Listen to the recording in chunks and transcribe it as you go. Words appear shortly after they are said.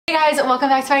Hey guys, welcome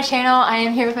back to my channel. I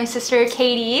am here with my sister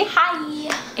Katie.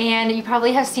 Hi! And you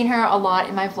probably have seen her a lot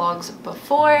in my vlogs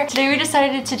before. Today we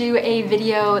decided to do a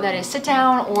video that is sit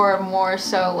down or more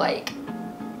so like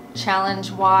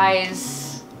challenge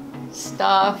wise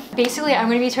stuff. Basically, I'm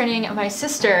going to be turning my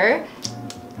sister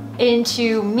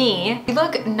into me. We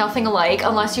look nothing alike.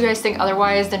 Unless you guys think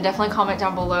otherwise, then definitely comment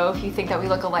down below if you think that we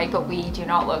look alike, but we do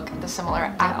not look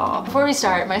similar at all. Before we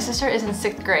start, my sister is in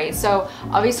 6th grade, so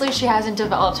obviously she hasn't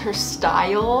developed her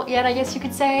style yet, I guess you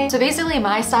could say. So basically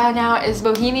my style now is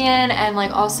bohemian and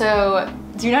like also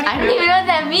I don't even know what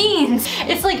that means.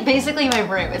 It's like basically my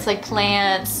room. It's like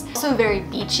plants, also very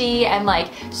beachy and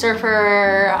like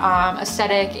surfer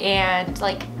aesthetic and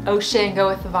like ocean go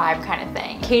with the vibe kind of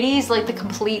thing. Katie's like the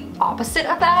complete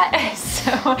opposite of that.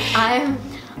 So I'm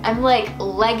like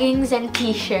leggings and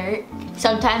t-shirt,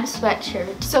 sometimes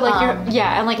sweatshirt. So like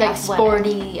and like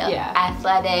sporty,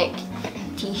 athletic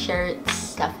t-shirts,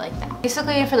 stuff like that.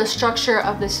 Basically for the structure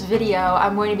of this video,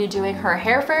 I'm going to be doing her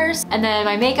hair first and then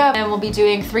my makeup, and we'll be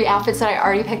doing 3 outfits that I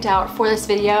already picked out for this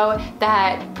video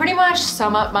that pretty much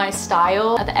sum up my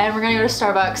style. At the end, we're gonna go to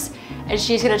Starbucks and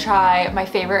she's gonna try my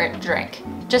favorite drink,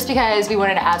 just because we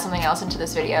wanted to add something else into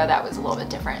this video that was a little bit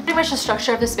different. Pretty much the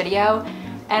structure of this video,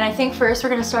 and I think first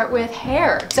we're gonna start with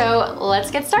hair. So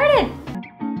let's get started.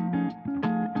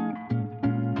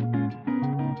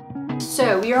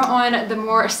 So we are on the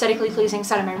more aesthetically pleasing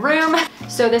side of my room.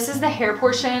 So this is the hair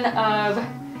portion of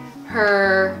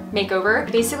her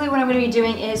makeover. Basically what I'm gonna be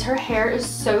doing is, her hair is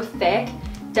so thick.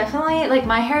 Definitely, like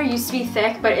my hair used to be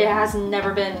thick, but it has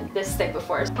never been this thick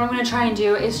before. So what I'm gonna try and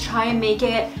do is try and make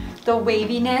it the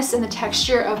waviness and the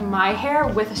texture of my hair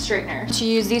with a straightener. To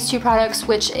use these 2 products,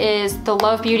 which is the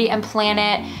Love Beauty and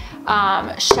Planet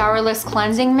showerless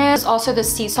cleansing mist, also the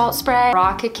sea salt spray,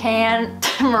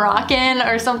 Moroccan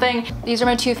or something. These are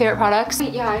my 2 favorite products.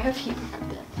 Yeah, I have heat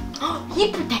protectant.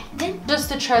 Heat protectant? Just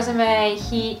the Tresemme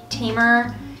heat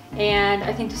tamer, and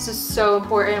I think this is so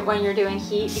important when you're doing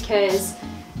heat because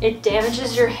it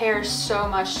damages your hair so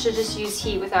much to just use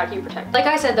heat without heat protectant. Like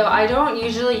I said though, I don't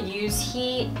usually use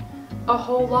heat a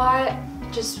whole lot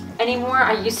just anymore.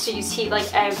 I used to use heat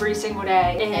like every single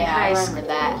day in high school. I remember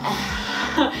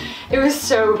that. It was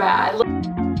so bad.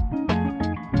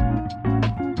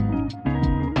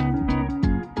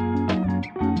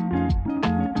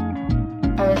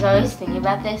 I was always thinking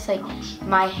about this, like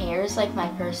my hair is like my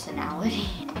personality.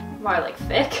 Why, like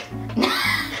thick?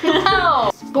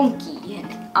 No! Spunky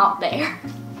and out there.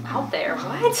 Out there,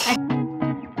 what?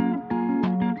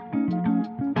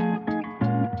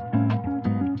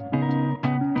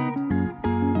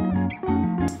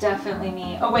 It's definitely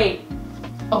me. Oh wait.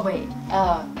 Oh wait.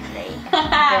 Oh great. I'm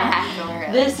gonna have to wear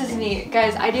it. This is me.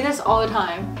 Guys, I do this all the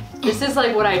time. This is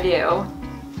like what I do.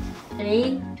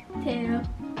 3, 2,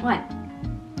 1.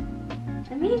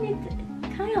 I mean,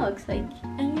 it kind of looks like,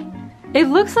 It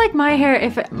looks like my hair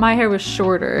if my hair was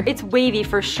shorter. It's wavy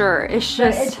for sure. It's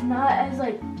just... But it's not as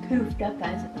like poofed up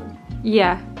as it looks.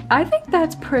 Yeah. I think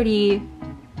that's pretty...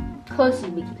 Close as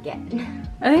we can get.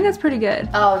 I think that's pretty good.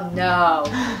 Oh no.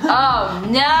 Oh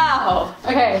no.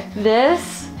 Okay,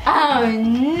 this... Oh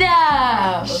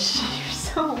no. You're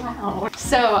so loud.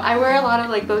 So I wear a lot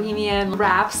of like bohemian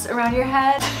wraps around your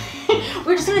head.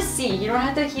 We're just gonna see. You don't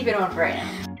have to keep it on for right now.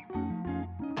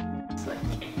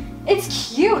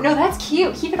 It's cute. No, that's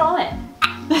cute. Keep it on.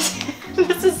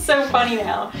 This is so funny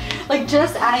now. Like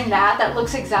just adding that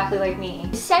looks exactly like me.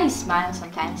 You say smile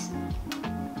sometimes.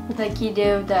 Like you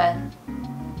do the...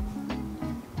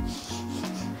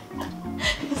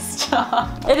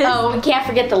 Stop. It is. Oh, we can't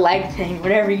forget the leg thing.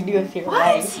 Whatever you do with your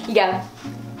legs. You go.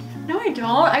 No, I don't.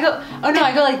 I go, oh no,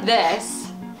 I go like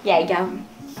this. Yeah, you go.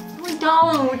 No, I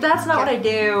don't. That's not what I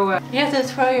do. You have to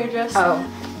throw your dress. Oh,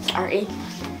 sorry.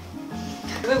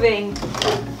 Moving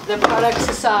the products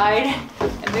aside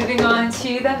and moving on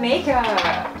to the makeup.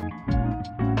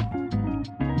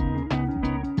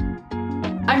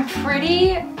 I'm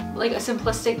pretty like a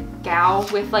simplistic gal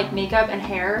with like makeup and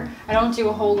hair. I don't do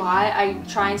a whole lot. I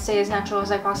try and stay as natural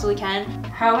as I possibly can.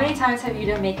 How many times have you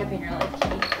done makeup in your life,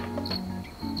 Katie?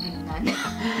 None.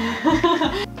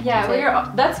 Yeah,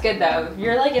 well, that's good though.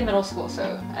 You're like in middle school,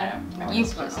 so I don't know. You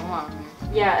put on.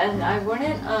 Yeah, and I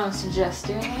wouldn't suggest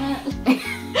doing it.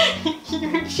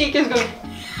 Your cheek is going.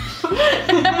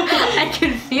 I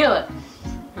can feel it.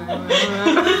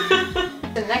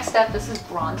 The next step, this is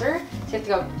bronzer. So you have to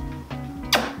go.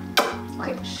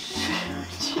 Okay.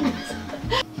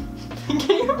 Can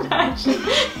you imagine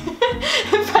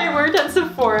if I worked at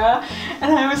Sephora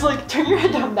and I was like, turn your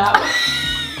head down that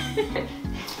way?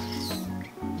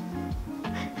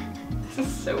 This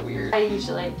is so weird. I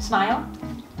usually smile.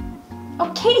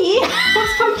 Oh, Katie,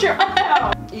 let's poke your eye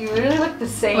out. You literally look the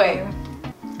same. Wait.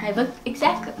 I look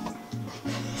exactly.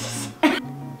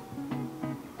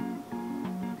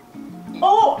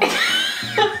 Oh!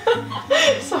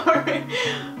 Sorry.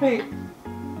 Wait.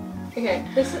 Okay,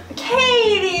 this is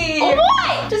Katie! Oh,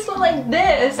 what? Just look like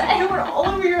this. I don't want all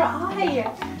over your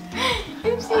eye.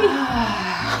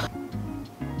 Oopsie.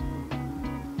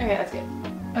 Okay, that's good.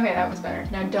 Okay, that was better.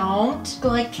 Now don't go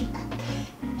like.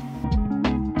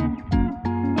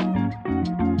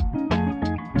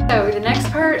 So the next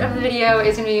part of the video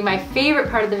is gonna be my favorite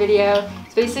part of the video.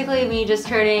 It's basically me just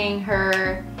turning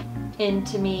her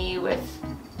into me with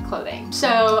clothing.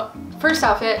 So first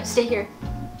outfit, stay here.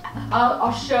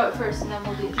 I'll show it first and then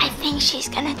we'll do it. I think she's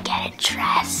gonna get a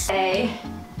dress. Hey.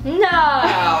 No.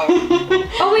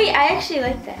 Oh wait, I actually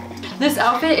like that. This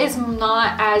outfit is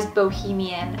not as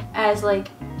bohemian as like.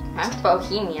 That's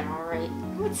bohemian, alright.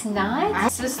 No, it's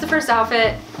not. So this is the first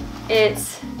outfit.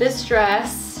 It's this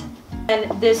dress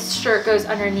and this shirt goes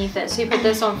underneath it. So you put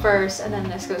this on first and then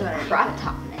this goes underneath. Crop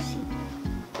top missy.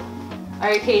 All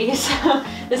right, Katie, so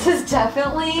this is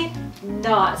definitely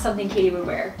not something Katie would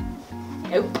wear.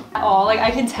 Nope. At all, like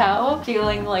I can tell,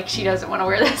 feeling like she doesn't want to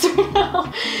wear this right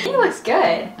now. It looks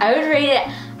good. I would rate it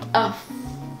a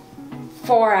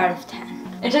 4 out of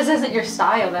 10. It just isn't your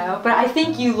style though, but I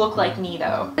think you look like me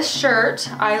though. This shirt,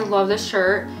 I love this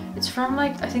shirt. It's from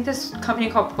like, I think this company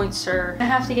called Point Sur. I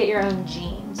have to get your own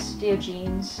jeans. Do you have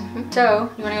jeans? So,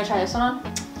 you wanna go try this one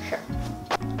on? Sure.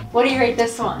 What do you rate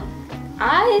this one?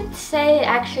 I'd say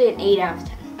actually an 8 out of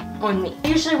 10 on me. I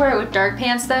usually wear it with dark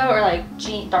pants though, or like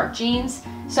dark jeans.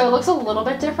 So it looks a little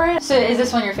bit different. So is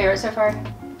this one your favorite so far?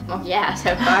 Well, yeah,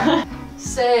 so far.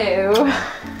 So,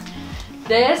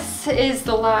 this is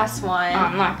the last one. Oh,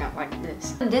 I'm not gonna like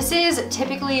this. This is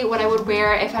typically what I would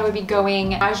wear if I would be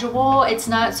going casual. It's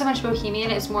not so much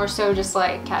bohemian, it's more so just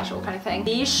like casual kind of thing.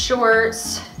 These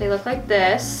shorts, they look like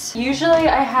this. Usually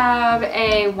I have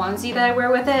a onesie that I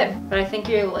wear with it, but I think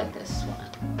you'll like this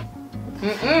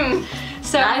one.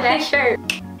 So Not that shirt.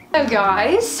 So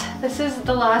guys, this is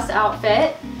the last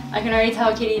outfit. I can already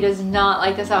tell Katie does not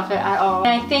like this outfit at all.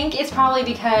 And I think it's probably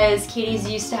because Katie's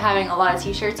used to having a lot of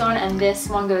t-shirts on and this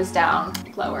one goes down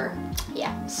lower.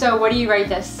 Yeah. So what do you rate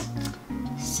this?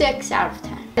 6 out of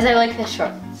 10. Because I like the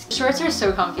shorts. Shorts are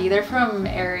so comfy. They're from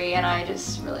Aerie and I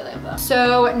just really love them.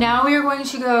 So now we are going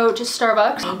to go to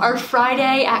Starbucks. Our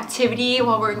Friday activity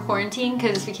while we're in quarantine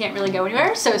because we can't really go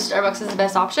anywhere. So Starbucks is the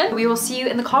best option. We will see you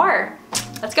in the car.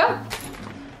 Let's go.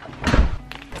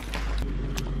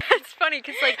 It's funny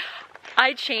because like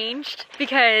I changed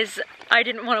because I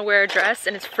didn't want to wear a dress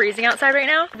and it's freezing outside right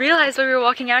now. Realized when we were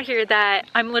walking out here that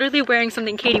I'm literally wearing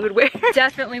something Katie would wear.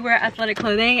 Definitely wear athletic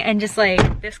clothing and just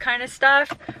like this kind of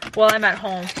stuff while I'm at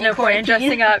home. No point in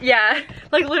dressing up. Yeah,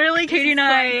 like literally Katie and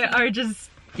I are just,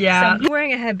 yeah. I'm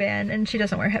wearing a headband and she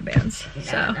doesn't wear headbands.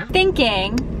 So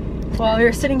thinking, while we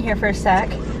were sitting here for a sec,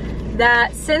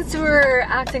 that since we're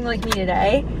acting like me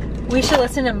today, we should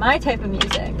listen to my type of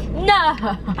music.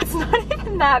 No! It's not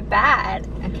even that bad.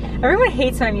 Okay. Everyone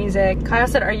hates my music. Kyle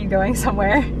said, are you going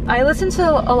somewhere? I listen to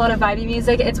a lot of vibey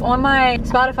music. It's on my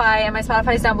Spotify and my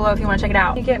Spotify is down below if you want to check it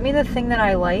out. You get me the thing that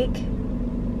I like?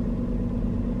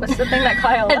 What's the thing that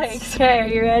Kyle likes? Okay, are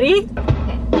you ready?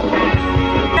 Okay.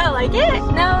 You don't like it?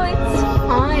 No, it's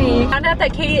fine. I found out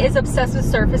that Katie is obsessed with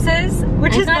surfaces,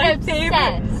 which is my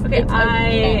favorite. Okay,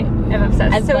 I am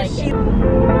obsessed. So like she.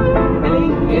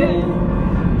 Feeling good,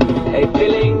 hey,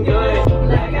 feeling good,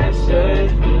 like I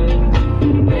should.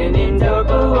 When in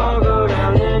Toko, I'll go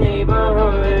down the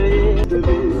neighborhood.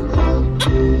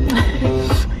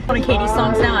 One of Katie's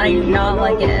songs now, I do not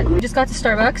like it. We just got to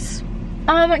Starbucks.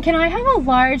 Can I have a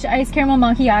large iced caramel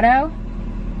macchiato?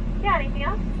 Yeah, anything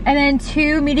else? And then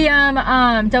 2 medium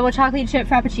double chocolate chip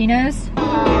frappuccinos.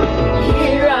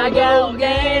 Here I go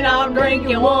again, I'm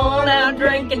drinking one, I'm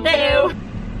drinking 2.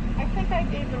 I think I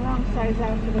gave the wrong size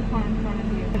out to the car in front of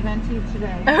you. I meant to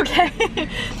today. Okay,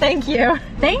 thank you.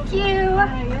 Thank you.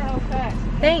 Yeah, you're all set.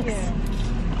 Thanks.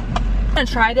 I'm gonna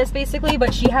try this basically,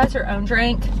 but she has her own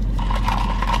drink.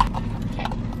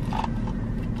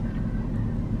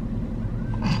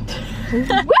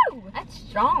 Woo! That's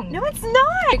strong. No, it's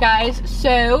not. Okay, guys,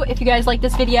 so if you guys like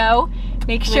this video,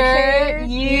 make sure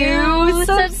you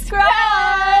subscribe.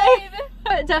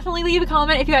 Definitely leave a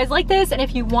comment if you guys like this and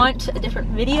if you want a different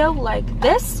video like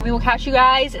this. We will catch you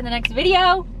guys in the next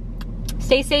video.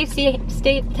 Stay safe,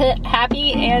 stay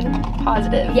happy and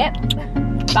positive.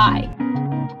 Yep. Bye.